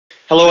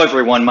Hello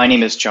everyone, my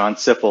name is John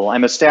Sipple.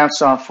 I'm a staff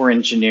software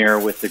engineer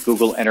with the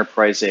Google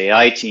Enterprise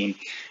AI team,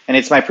 and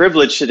it's my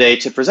privilege today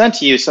to present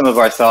to you some of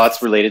our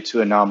thoughts related to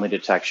anomaly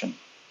detection.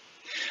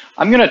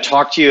 I'm going to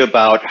talk to you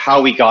about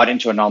how we got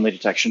into anomaly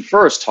detection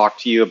first, talk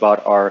to you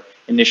about our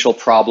initial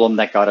problem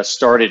that got us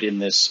started in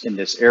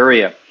this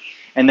area,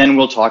 and then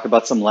we'll talk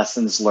about some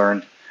lessons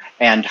learned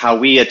and how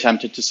we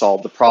attempted to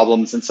solve the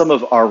problems and some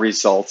of our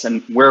results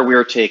and where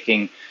we're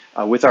taking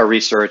with our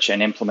research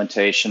and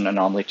implementation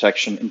anomaly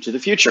detection into the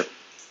future.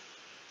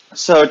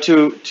 So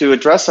to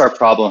address our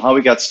problem, how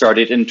we got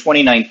started, in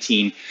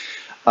 2019,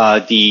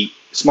 the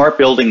Smart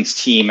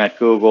Buildings team at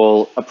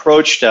Google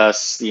approached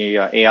us, the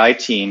AI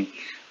team,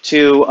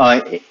 to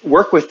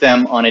work with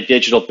them on a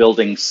digital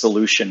building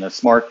solution, a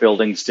smart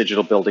buildings,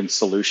 digital building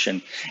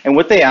solution. And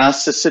what they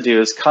asked us to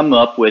do is come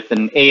up with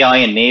an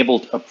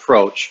AI-enabled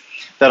approach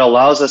that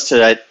allows us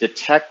to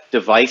detect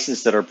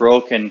devices that are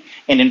broken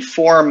and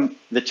inform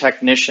the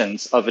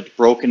technicians of a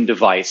broken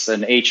device,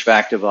 an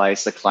HVAC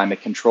device, a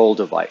climate control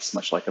device,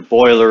 much like a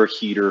boiler,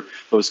 heater,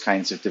 those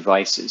kinds of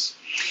devices.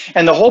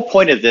 And the whole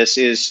point of this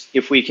is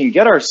if we can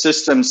get our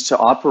systems to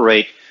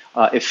operate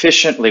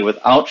efficiently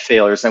without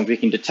failures, and we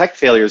can detect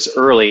failures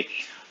early,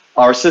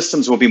 our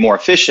systems will be more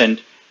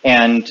efficient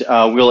and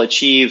we'll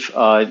achieve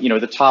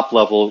the top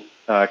level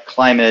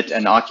climate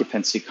and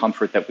occupancy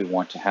comfort that we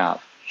want to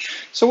have.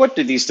 So what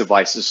do these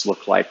devices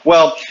look like?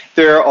 Well,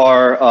 there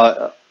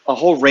are a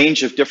whole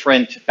range of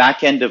different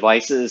back-end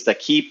devices that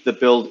keep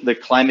the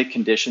climate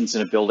conditions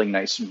in a building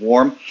nice and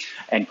warm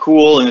and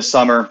cool in the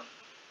summer.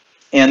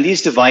 And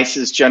these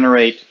devices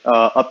generate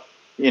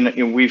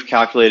we've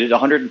calculated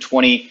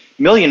 120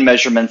 million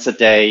measurements a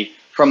day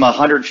from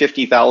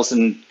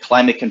 150,000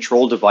 climate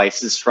control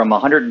devices from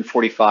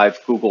 145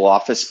 Google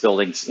office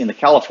buildings in the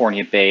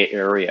California Bay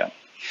Area.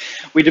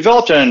 We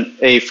developed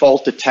a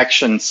fault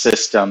detection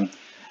system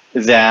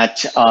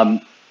that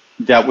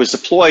was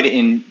deployed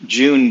in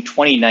June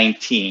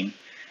 2019,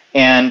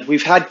 and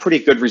we've had pretty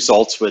good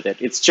results with it.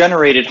 It's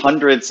generated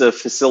hundreds of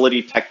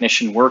facility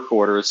technician work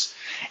orders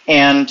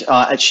and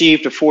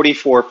achieved a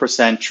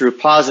 44% true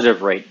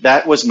positive rate.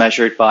 That was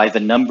measured by the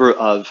number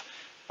of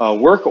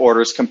work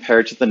orders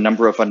compared to the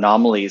number of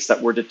anomalies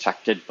that were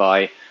detected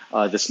by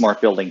the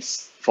Smart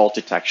Buildings fault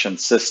detection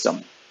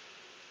system.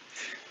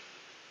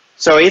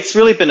 So it's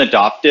really been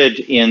adopted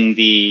in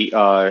the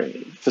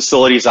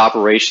facilities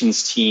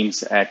operations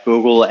teams at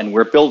Google, and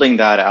we're building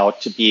that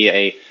out to be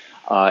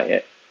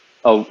a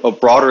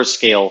broader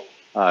scale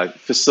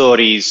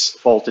facilities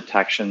fault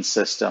detection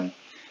system.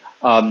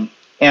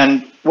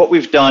 And what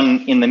we've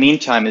done in the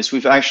meantime is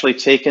we've actually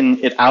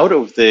taken it out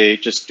of the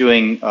just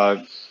doing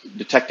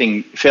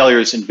detecting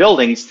failures in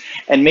buildings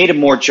and made a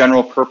more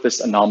general purpose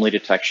anomaly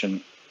detection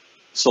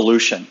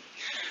solution.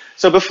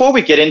 So before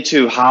we get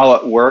into how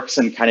it works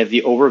and kind of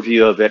the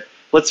overview of it,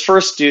 let's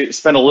first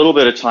spend a little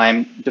bit of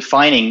time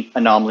defining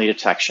anomaly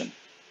detection.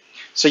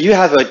 So you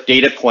have a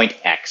data point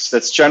X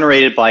that's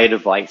generated by a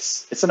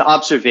device. It's an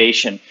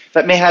observation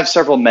that may have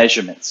several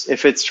measurements.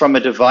 If it's from a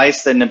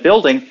device in a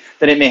building,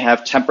 then it may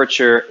have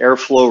temperature,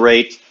 airflow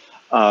rate,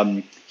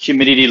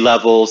 humidity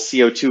levels,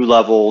 CO2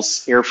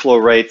 levels,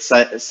 airflow rates,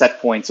 set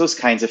points, those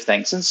kinds of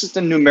things. And it's just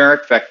a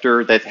numeric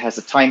vector that has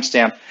a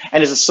timestamp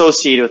and is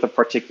associated with a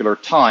particular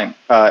time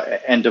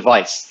and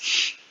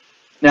device.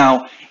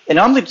 Now,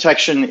 anomaly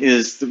detection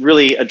is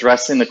really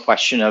addressing the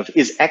question of,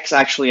 is X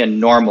actually a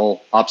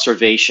normal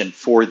observation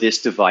for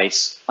this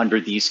device under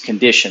these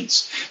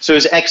conditions? So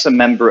is X a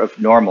member of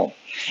normal?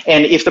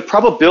 And if the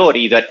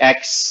probability that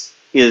X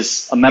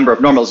is a member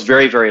of normal is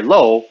very, very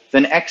low,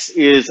 then X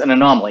is an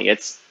anomaly.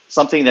 It's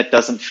something that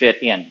doesn't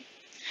fit in.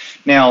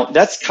 Now,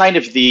 that's kind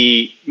of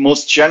the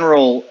most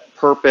general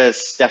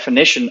purpose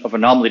definition of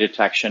anomaly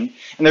detection,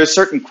 and there are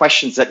certain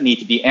questions that need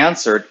to be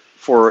answered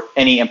for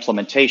any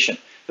implementation.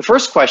 The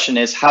first question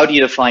is, how do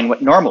you define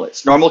what normal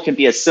is? Normal can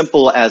be as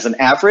simple as an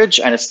average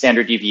and a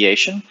standard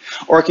deviation,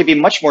 or it can be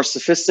much more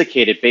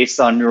sophisticated based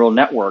on neural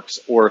networks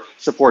or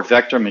support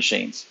vector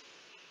machines.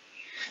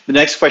 The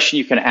next question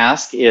you can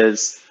ask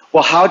is,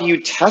 well, how do you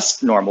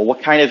test normal?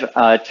 What kind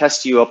of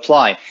test do you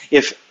apply?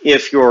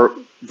 If your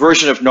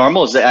version of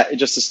normal is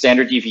just a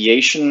standard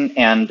deviation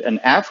and an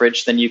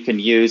average, then you can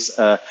use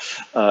a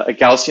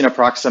Gaussian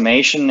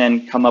approximation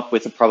and come up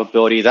with a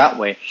probability that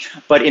way.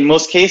 But in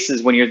most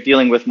cases, when you're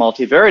dealing with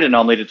multivariate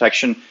anomaly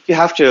detection, you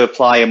have to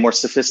apply a more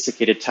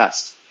sophisticated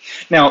test.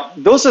 Now,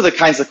 those are the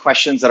kinds of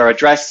questions that are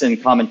addressed in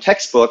common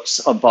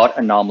textbooks about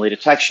anomaly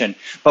detection.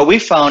 But we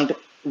found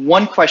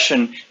one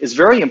question is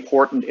very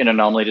important in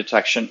anomaly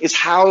detection is,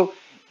 how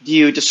do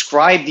you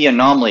describe the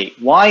anomaly?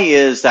 Why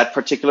is that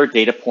particular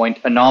data point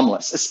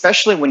anomalous?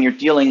 Especially when you're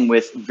dealing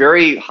with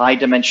very high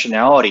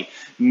dimensionality,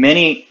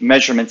 many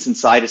measurements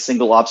inside a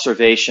single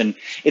observation.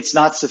 It's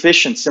not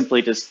sufficient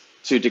simply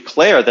to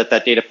declare that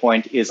that data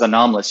point is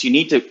anomalous. You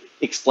need to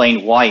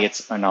explain why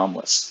it's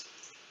anomalous.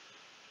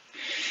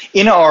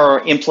 In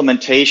our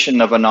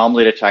implementation of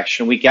anomaly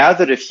detection, we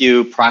gathered a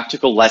few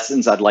practical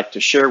lessons I'd like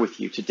to share with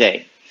you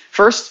today.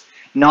 First,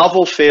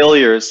 novel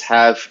failures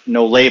have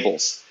no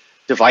labels.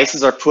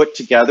 devices are put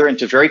together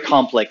into very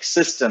complex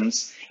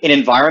systems in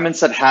environments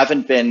that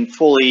haven't been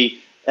fully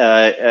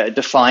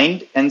defined.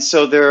 And so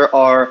there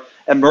are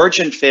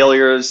emergent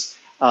failures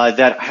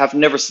that have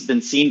never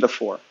been seen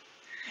before.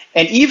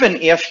 And even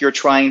if you're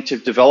trying to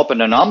develop an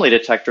anomaly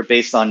detector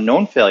based on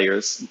known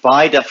failures,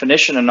 by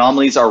definition,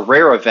 anomalies are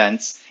rare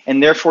events,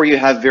 and therefore you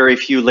have very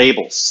few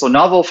labels. So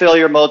novel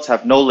failure modes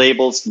have no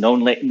labels,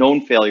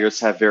 known failures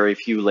have very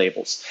few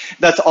labels.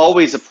 That's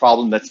always a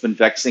problem that's been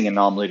vexing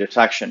anomaly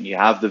detection. You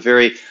have the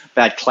very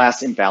bad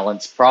class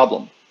imbalance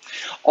problem.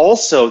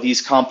 Also,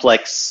 these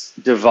complex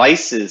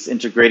devices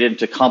integrated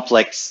into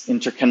complex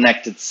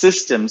interconnected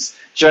systems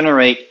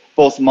generate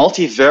both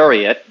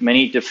multivariate,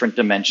 many different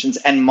dimensions,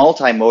 and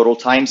multimodal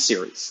time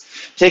series.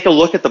 Take a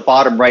look at the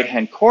bottom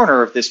right-hand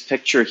corner of this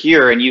picture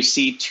here, and you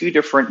see two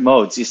different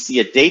modes. You see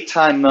a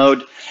daytime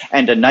mode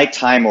and a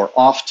nighttime or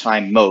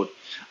off-time mode.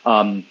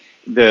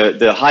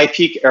 The high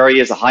peak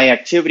areas, the high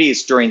activity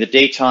is during the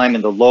daytime,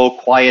 and the low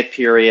quiet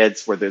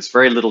periods where there's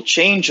very little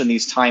change in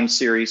these time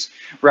series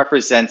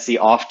represents the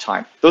off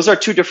time. Those are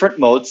two different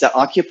modes that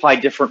occupy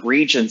different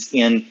regions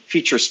in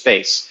feature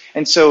space.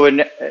 And so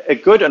a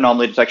good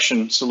anomaly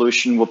detection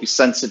solution will be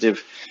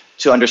sensitive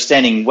to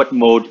understanding what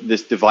mode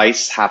this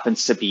device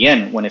happens to be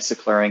in when it's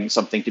declaring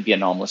something to be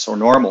anomalous or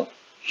normal.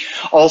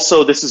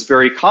 Also, this is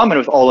very common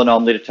with all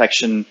anomaly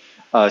detection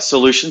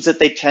solutions, that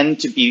they tend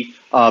to be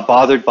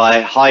bothered by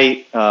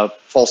high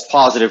false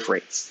positive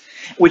rates,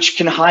 which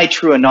can hide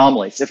true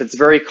anomalies. If it's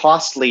very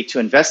costly to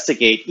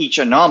investigate each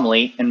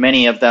anomaly, and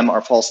many of them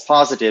are false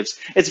positives,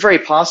 it's very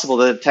possible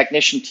that the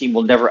technician team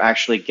will never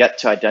actually get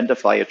to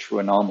identify a true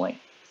anomaly.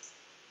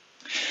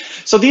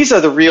 So these are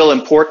the real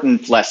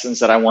important lessons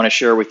that I want to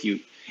share with you.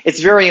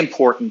 It's very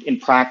important in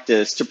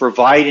practice to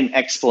provide an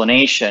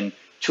explanation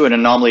to an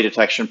anomaly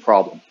detection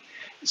problem.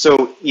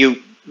 So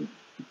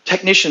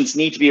technicians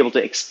need to be able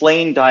to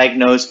explain,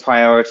 diagnose,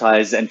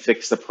 prioritize, and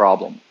fix the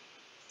problem.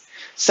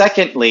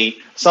 Secondly,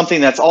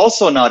 something that's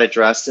also not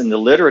addressed in the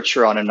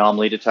literature on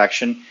anomaly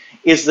detection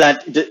is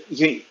that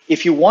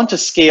if you want to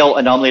scale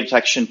anomaly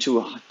detection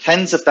to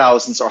tens of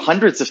thousands or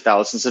hundreds of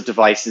thousands of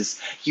devices,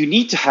 you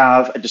need to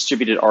have a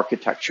distributed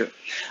architecture.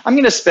 I'm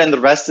going to spend the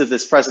rest of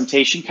this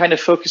presentation kind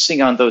of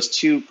focusing on those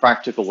two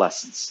practical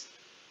lessons.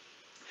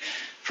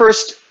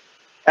 First,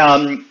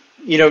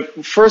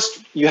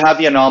 first you have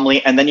the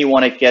anomaly, and then you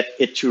want to get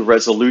it to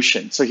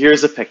resolution. So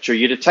here's a picture.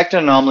 You detect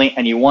an anomaly,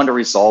 and you want to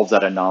resolve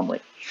that anomaly.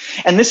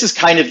 And this is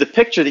kind of the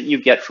picture that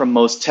you get from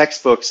most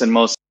textbooks and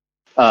most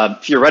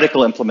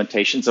theoretical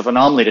implementations of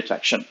anomaly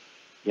detection.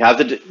 You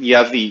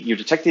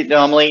detect the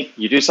anomaly,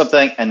 you do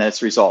something, and then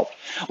it's resolved.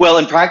 Well,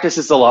 in practice,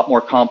 it's a lot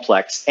more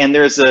complex, and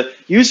there's a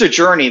user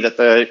journey that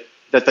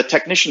the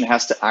technician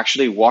has to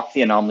actually walk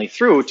the anomaly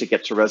through to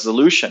get to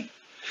resolution.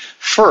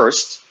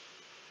 First,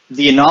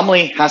 the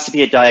anomaly has to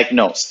be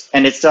diagnosed,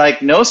 and it's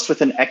diagnosed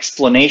with an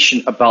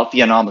explanation about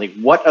the anomaly.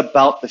 What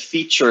about the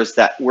features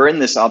that were in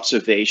this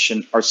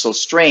observation are so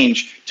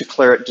strange to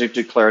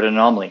declare it an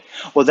anomaly?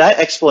 Well, that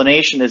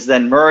explanation is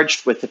then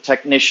merged with the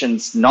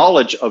technician's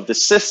knowledge of the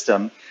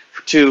system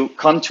to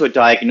come to a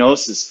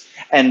diagnosis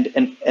and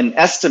an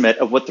estimate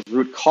of what the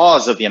root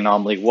cause of the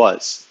anomaly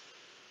was.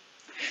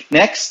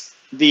 Next,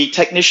 the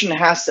technician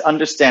has to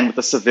understand what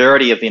the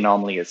severity of the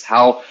anomaly is.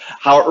 How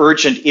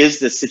urgent is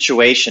this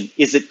situation?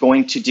 Is it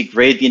going to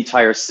degrade the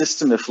entire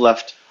system if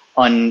left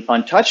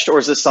untouched, or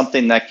is this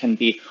something that can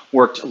be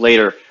worked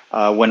later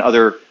when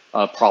other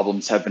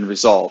problems have been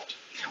resolved?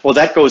 Well,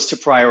 that goes to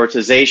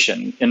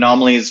prioritization.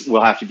 Anomalies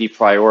will have to be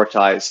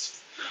prioritized.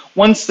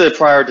 Once the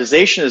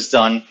prioritization is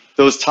done,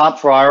 those top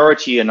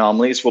priority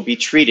anomalies will be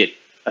treated.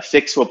 A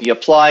fix will be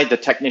applied. The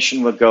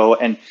technician will go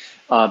and,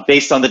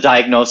 based on the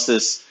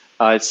diagnosis,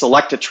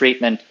 select a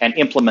treatment and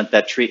implement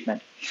that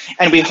treatment.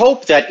 And we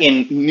hope that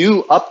in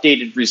new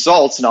updated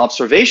results and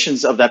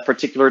observations of that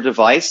particular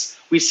device,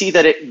 we see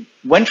that it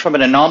went from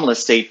an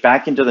anomalous state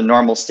back into the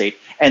normal state.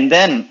 And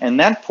then, at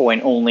that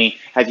point only,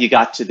 have you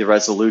got to the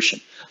resolution.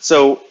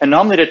 So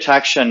anomaly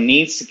detection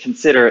needs to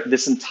consider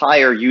this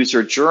entire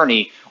user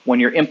journey when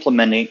you're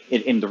implementing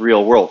it in the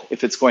real world,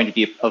 if it's going to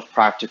be of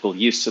practical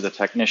use to the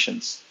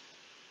technicians.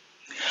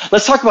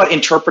 Let's talk about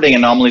interpreting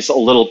anomalies a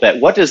little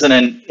bit. What does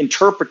an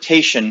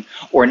interpretation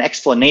or an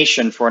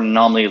explanation for an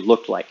anomaly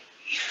look like?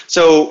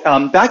 So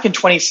back in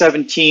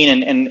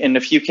 2017 and in a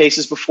few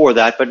cases before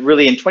that, but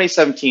really in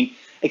 2017,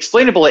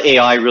 explainable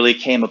AI really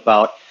came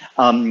about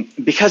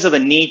because of a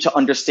need to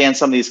understand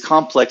some of these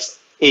complex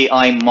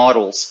AI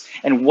models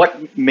and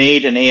what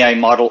made an AI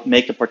model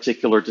make a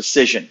particular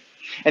decision.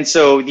 And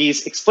so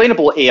these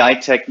explainable AI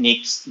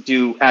techniques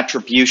do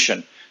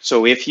attribution.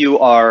 So if you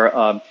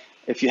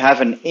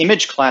have an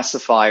image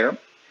classifier,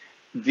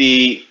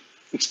 the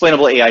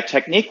explainable AI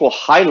technique will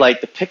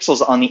highlight the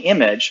pixels on the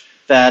image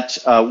that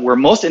were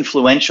most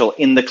influential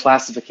in the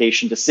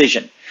classification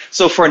decision.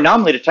 So for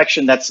anomaly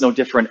detection, that's no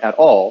different at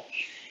all.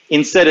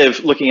 Instead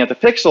of looking at the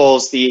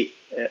pixels,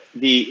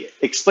 the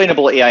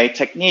explainable AI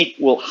technique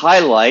will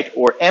highlight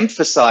or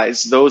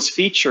emphasize those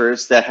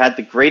features that had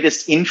the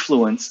greatest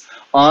influence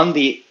on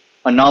the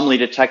anomaly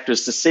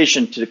detector's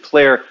decision to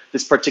declare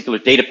this particular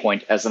data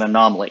point as an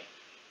anomaly.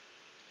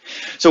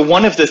 So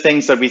one of the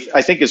things that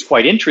I think is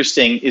quite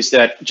interesting is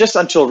that just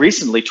until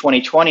recently,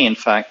 2020, in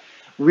fact,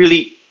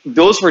 really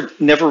those were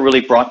never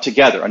really brought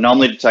together,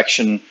 anomaly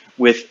detection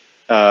with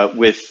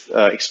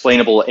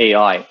explainable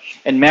AI.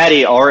 And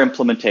MADI, our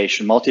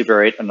implementation,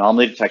 multivariate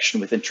anomaly detection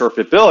with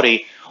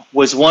interpretability,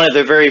 was one of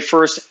the very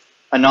first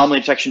anomaly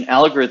detection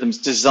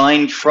algorithms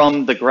designed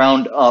from the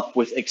ground up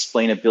with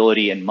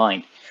explainability in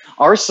mind.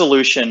 Our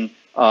solution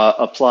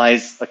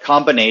applies a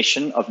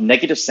combination of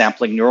negative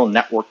sampling neural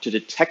network to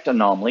detect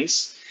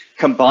anomalies,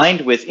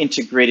 combined with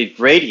integrated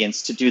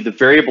gradients to do the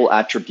variable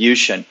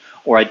attribution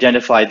or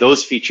identify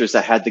those features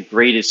that had the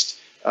greatest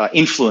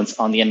influence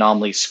on the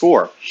anomaly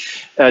score.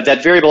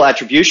 That variable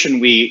attribution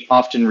we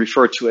often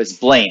refer to as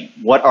blame.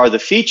 What are the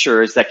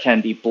features that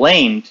can be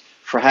blamed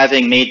for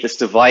having made this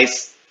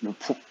device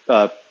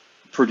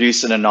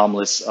produce an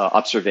anomalous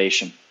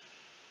observation?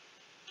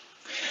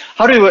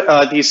 How do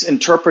these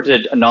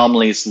interpreted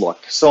anomalies look?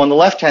 So on the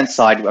left-hand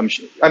side,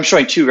 I'm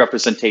showing two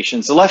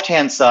representations. The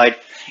left-hand side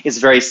is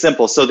very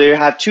simple. So they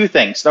have two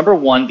things. Number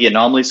one, the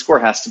anomaly score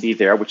has to be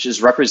there, which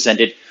is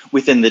represented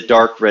within the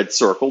dark red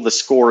circle. The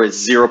score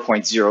is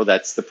 0.0.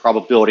 That's the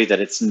probability that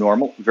it's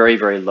normal, very,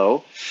 very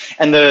low.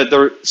 And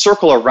the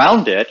circle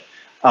around it,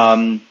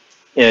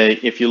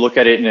 if you look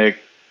at it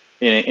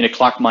in a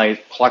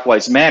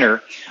clockwise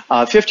manner,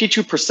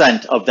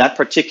 52% of that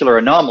particular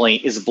anomaly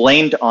is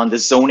blamed on the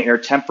zone air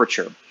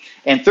temperature,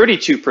 and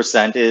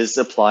 32% is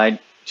applied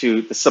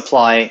to the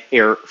supply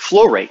air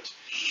flow rate.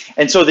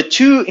 And so the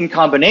two in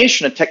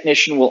combination, a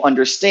technician will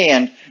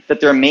understand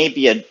that there may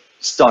be a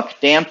stuck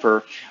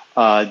damper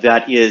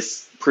that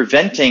is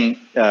preventing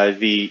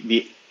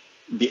the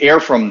air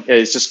from,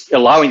 is just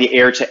allowing the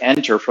air to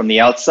enter from the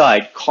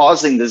outside,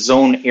 causing the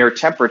zone air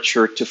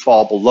temperature to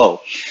fall below.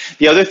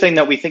 The other thing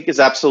that we think is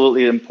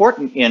absolutely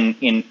important in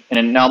an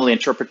anomaly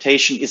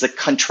interpretation is a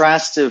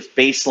contrastive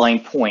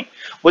baseline point.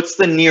 What's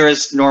the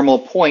nearest normal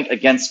point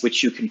against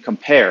which you can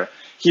compare?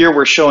 Here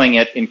we're showing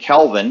it in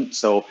Kelvin,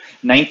 so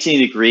 19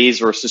 degrees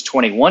versus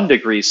 21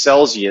 degrees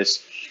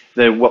Celsius,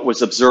 what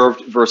was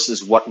observed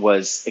versus what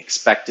was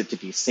expected to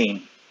be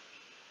seen.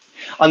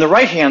 On the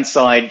right-hand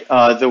side,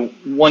 the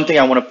one thing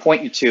I want to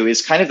point you to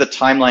is kind of the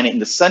timeline in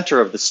the center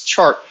of this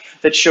chart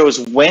that shows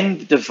when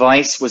the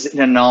device was in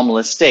an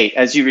anomalous state.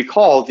 As you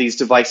recall, these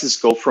devices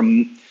go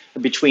from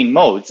between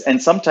modes,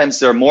 and sometimes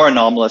they're more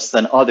anomalous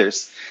than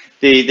others.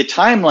 The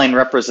timeline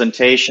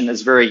representation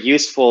is very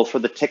useful for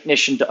the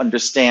technician to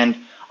understand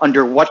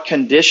under what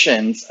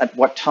conditions, at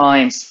what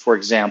times, for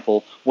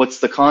example, what's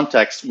the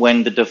context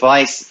when the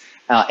device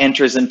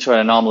enters into an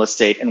anomalous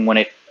state and when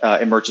it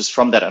emerges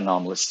from that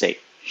anomalous state.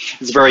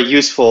 It's very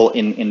useful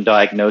in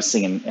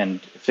diagnosing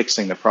and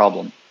fixing the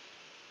problem.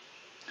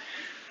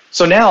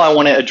 So now I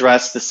want to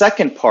address the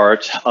second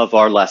part of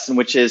our lesson,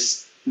 which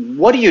is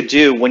what do you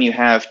do when you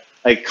have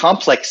a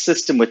complex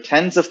system with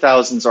tens of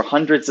thousands or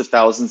hundreds of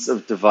thousands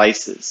of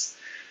devices?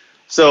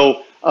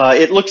 So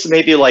it looks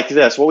maybe like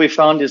this. What we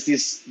found is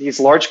these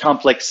large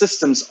complex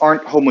systems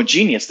aren't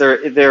homogeneous.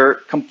 They're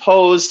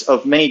composed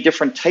of many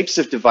different types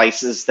of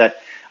devices that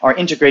are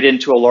integrated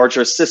into a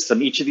larger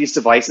system. Each of these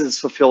devices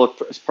fulfill a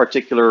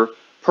particular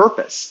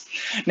purpose.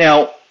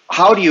 Now,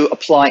 how do you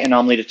apply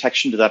anomaly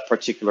detection to that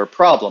particular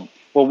problem?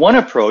 Well, one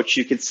approach,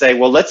 you could say,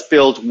 well, let's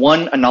build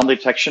one anomaly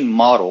detection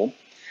model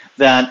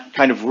that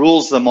kind of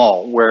rules them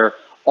all, where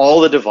all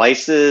the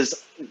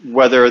devices,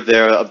 whether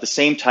they're of the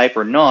same type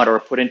or not, are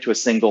put into a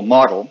single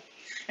model.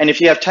 And if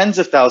you have tens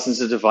of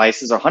thousands of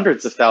devices or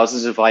hundreds of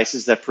thousands of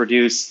devices that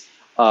produce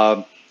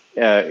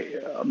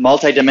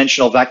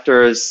multidimensional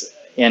vectors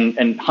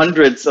and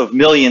hundreds of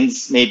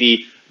millions,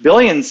 maybe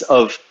billions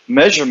of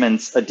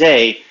measurements a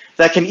day,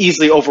 that can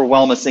easily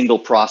overwhelm a single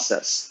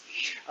process.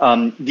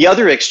 The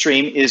other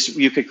extreme is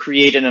you could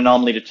create an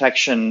anomaly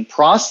detection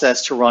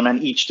process to run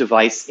on each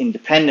device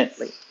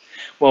independently.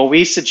 Well,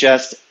 we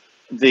suggest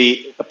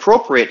the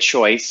appropriate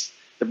choice,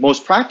 the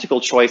most practical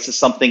choice, is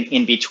something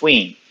in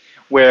between,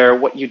 where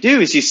what you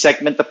do is you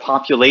segment the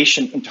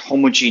population into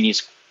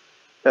homogeneous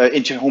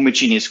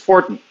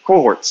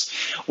cohorts,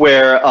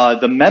 where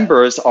the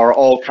members are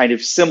all kind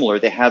of similar.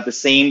 They have the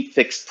same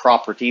fixed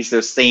properties,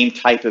 the same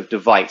type of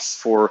device.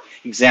 For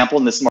example,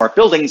 in the smart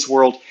buildings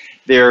world,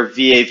 there are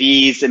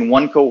VAVs in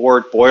one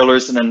cohort,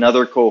 boilers in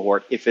another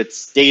cohort. If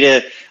it's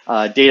data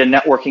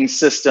networking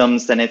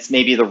systems, then it's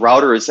maybe the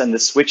routers and the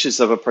switches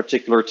of a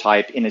particular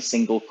type in a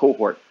single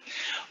cohort.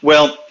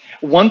 Well,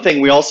 one thing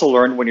we also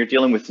learned when you're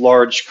dealing with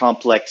large,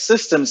 complex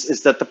systems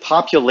is that the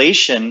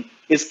population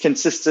is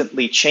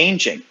consistently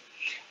changing,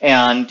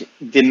 and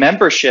the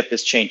membership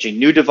is changing.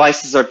 New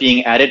devices are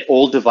being added,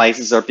 old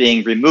devices are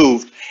being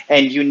removed,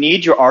 and you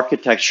need your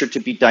architecture to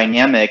be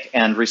dynamic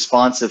and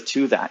responsive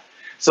to that.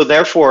 So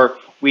therefore,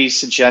 we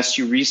suggest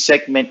you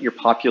resegment your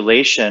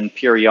population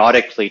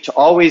periodically to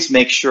always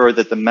make sure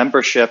that the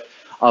membership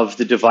of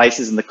the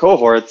devices in the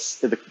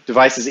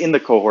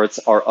cohorts,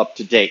 are up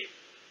to date.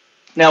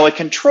 Now, a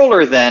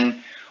controller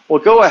then will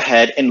go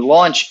ahead and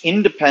launch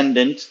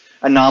independent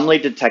anomaly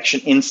detection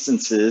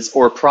instances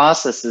or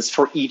processes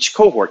for each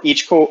cohort.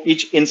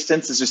 Each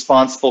instance is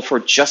responsible for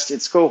just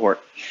its cohort.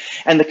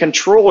 And the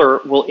controller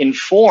will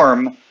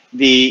inform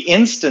the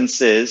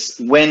instances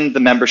when the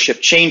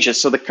membership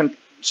changes.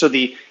 So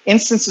the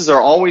instances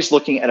are always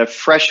looking at a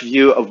fresh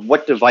view of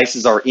what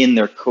devices are in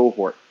their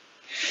cohort.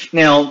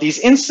 Now, these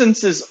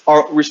instances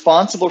are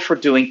responsible for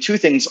doing two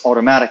things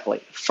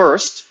automatically.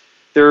 First,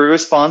 they're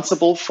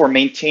responsible for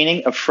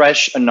maintaining a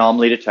fresh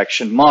anomaly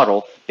detection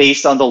model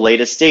based on the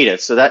latest data.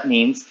 So that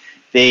means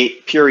they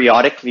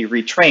periodically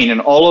retrain,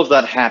 and all of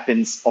that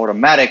happens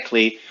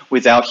automatically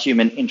without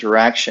human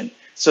interaction.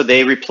 So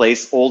they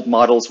replace old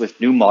models with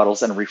new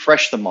models and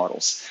refresh the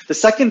models. The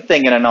second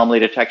thing an anomaly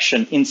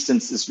detection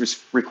instance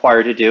is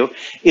required to do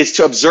is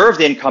to observe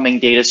the incoming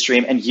data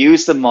stream and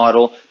use the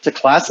model to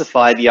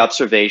classify the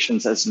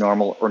observations as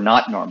normal or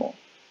not normal.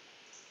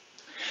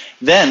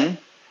 Then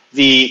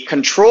the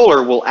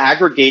controller will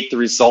aggregate the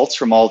results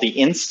from all the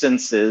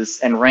instances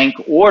and rank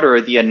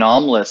order the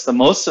anomalous, the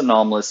most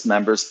anomalous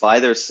members by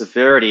their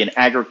severity and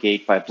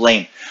aggregate by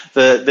blame.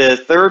 The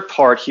third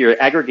part here,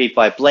 aggregate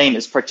by blame,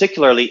 is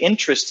particularly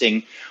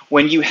interesting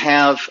when you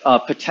have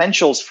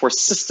potentials for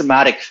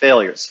systematic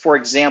failures. For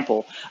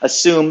example,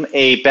 assume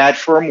a bad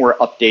firmware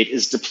update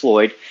is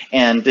deployed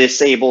and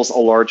disables a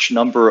large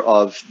number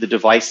of the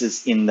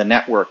devices in the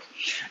network.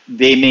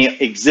 They may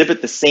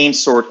exhibit the same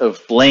sort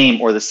of blame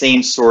or the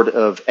same sort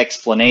of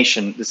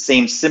explanation, the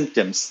same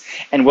symptoms.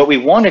 And what we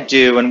want to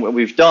do, and what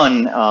we've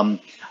done,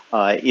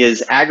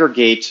 is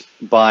aggregate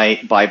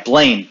by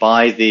blame,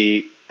 by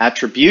the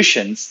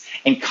attributions,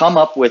 and come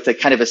up with a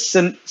kind of a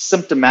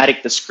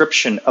symptomatic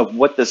description of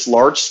what this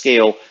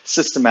large-scale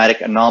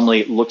systematic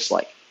anomaly looks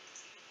like.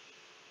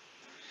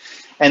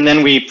 And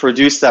then we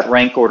produce that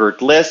rank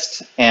ordered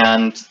list,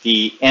 and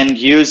the end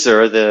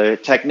user, the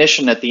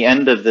technician at the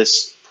end of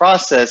this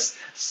process,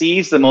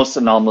 sees the most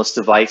anomalous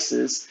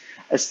devices,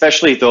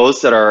 especially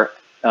those that are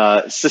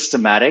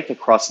systematic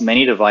across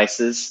many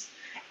devices,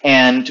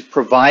 and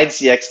provides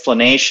the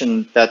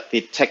explanation that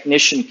the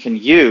technician can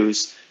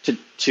use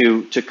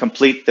to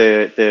complete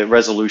the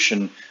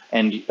resolution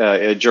and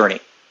journey.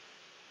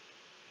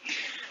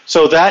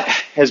 So that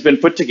has been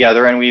put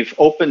together, and we've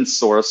open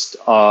sourced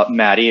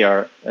MADI,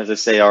 as I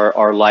say,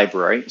 our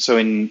library. So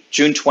in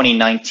June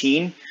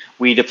 2019,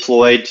 we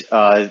deployed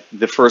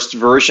the first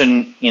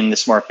version in the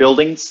smart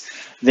buildings.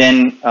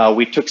 Then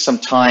we took some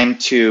time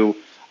to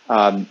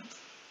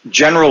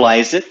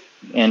generalize it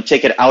and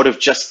take it out of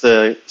just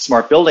the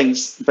smart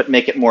buildings, but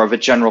make it more of a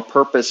general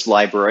purpose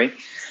library.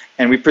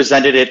 And we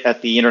presented it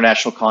at the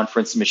International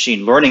Conference of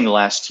Machine Learning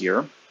last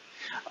year.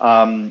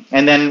 And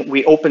then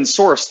we open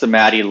sourced the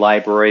MADI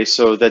library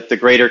so that the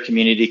greater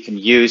community can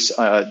use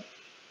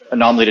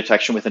anomaly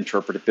detection with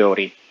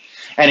interpretability.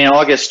 And in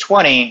August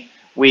 20,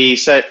 we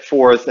set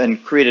forth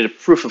and created a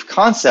proof of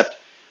concept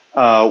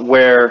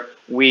where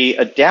we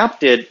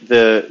adapted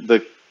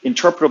the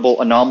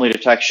interpretable anomaly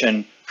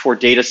detection for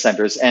data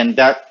centers. And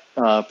that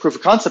proof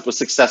of concept was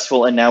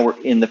successful, and now we're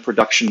in the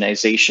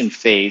productionization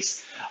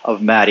phase of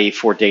MADI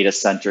for data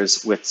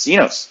centers with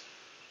Xenos.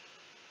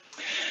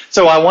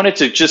 So I wanted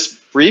to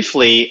just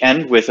briefly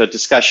end with a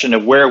discussion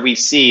of where we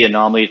see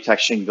anomaly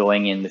detection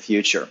going in the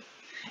future.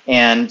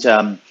 And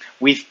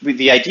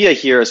the idea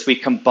here is we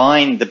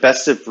combine the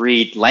best of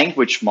breed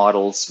language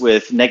models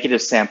with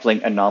negative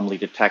sampling anomaly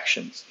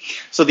detections.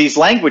 So these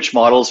language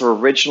models were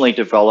originally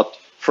developed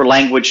for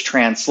language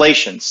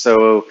translation.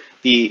 So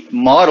the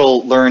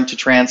model learned to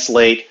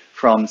translate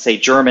from, say,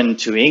 German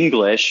to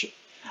English.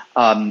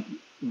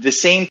 The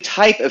same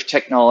type of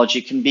technology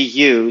can be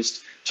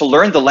used to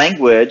learn the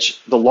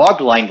language, the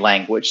logline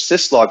language,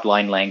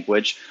 syslogline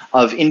language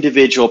of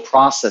individual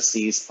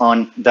processes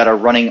that are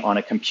running on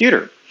a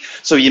computer.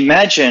 So you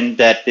imagine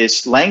that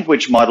this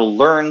language model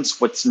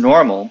learns what's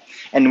normal,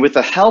 and with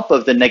the help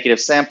of the negative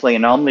sampling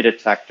anomaly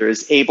detector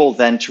is able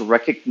then to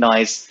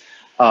recognize,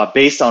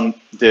 based on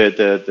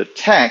the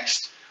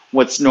text,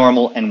 what's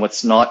normal and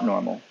what's not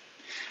normal.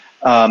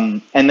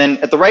 And then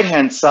at the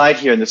right-hand side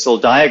here in this little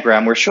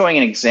diagram, we're showing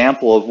an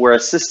example of where a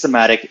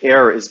systematic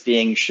error is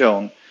being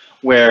shown,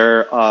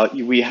 where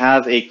we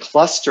have a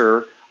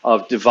cluster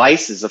of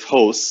devices, of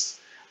hosts,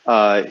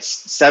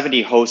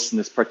 70 hosts in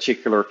this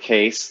particular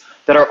case,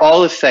 that are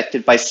all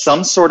affected by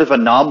some sort of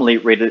anomaly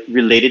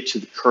related to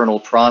the kernel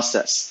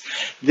process.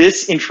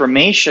 This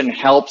information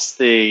helps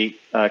the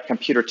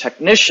computer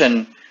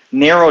technician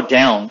narrow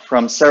down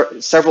from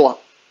several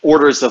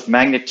orders of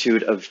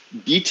magnitude of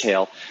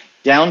detail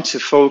down to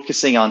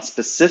focusing on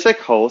specific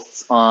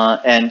hosts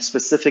and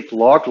specific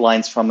log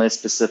lines from a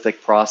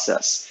specific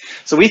process.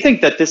 So we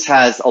think that this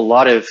has a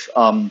lot of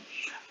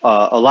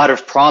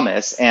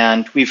promise,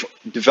 and we've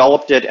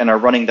developed it and are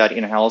running that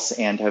in-house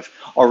and have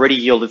already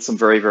yielded some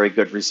very, very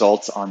good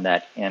results on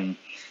that in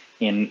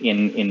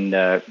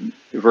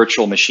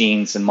virtual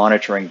machines and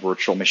monitoring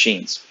virtual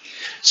machines.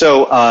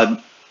 So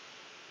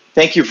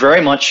thank you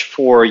very much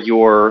for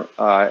your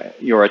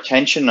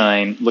attention.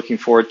 I'm looking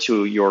forward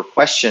to your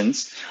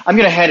questions. I'm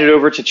going to hand it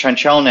over to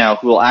Chanchal now,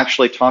 who will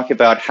actually talk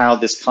about how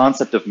this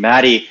concept of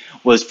MADI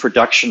was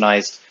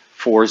productionized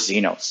for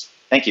Xenos.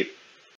 Thank you.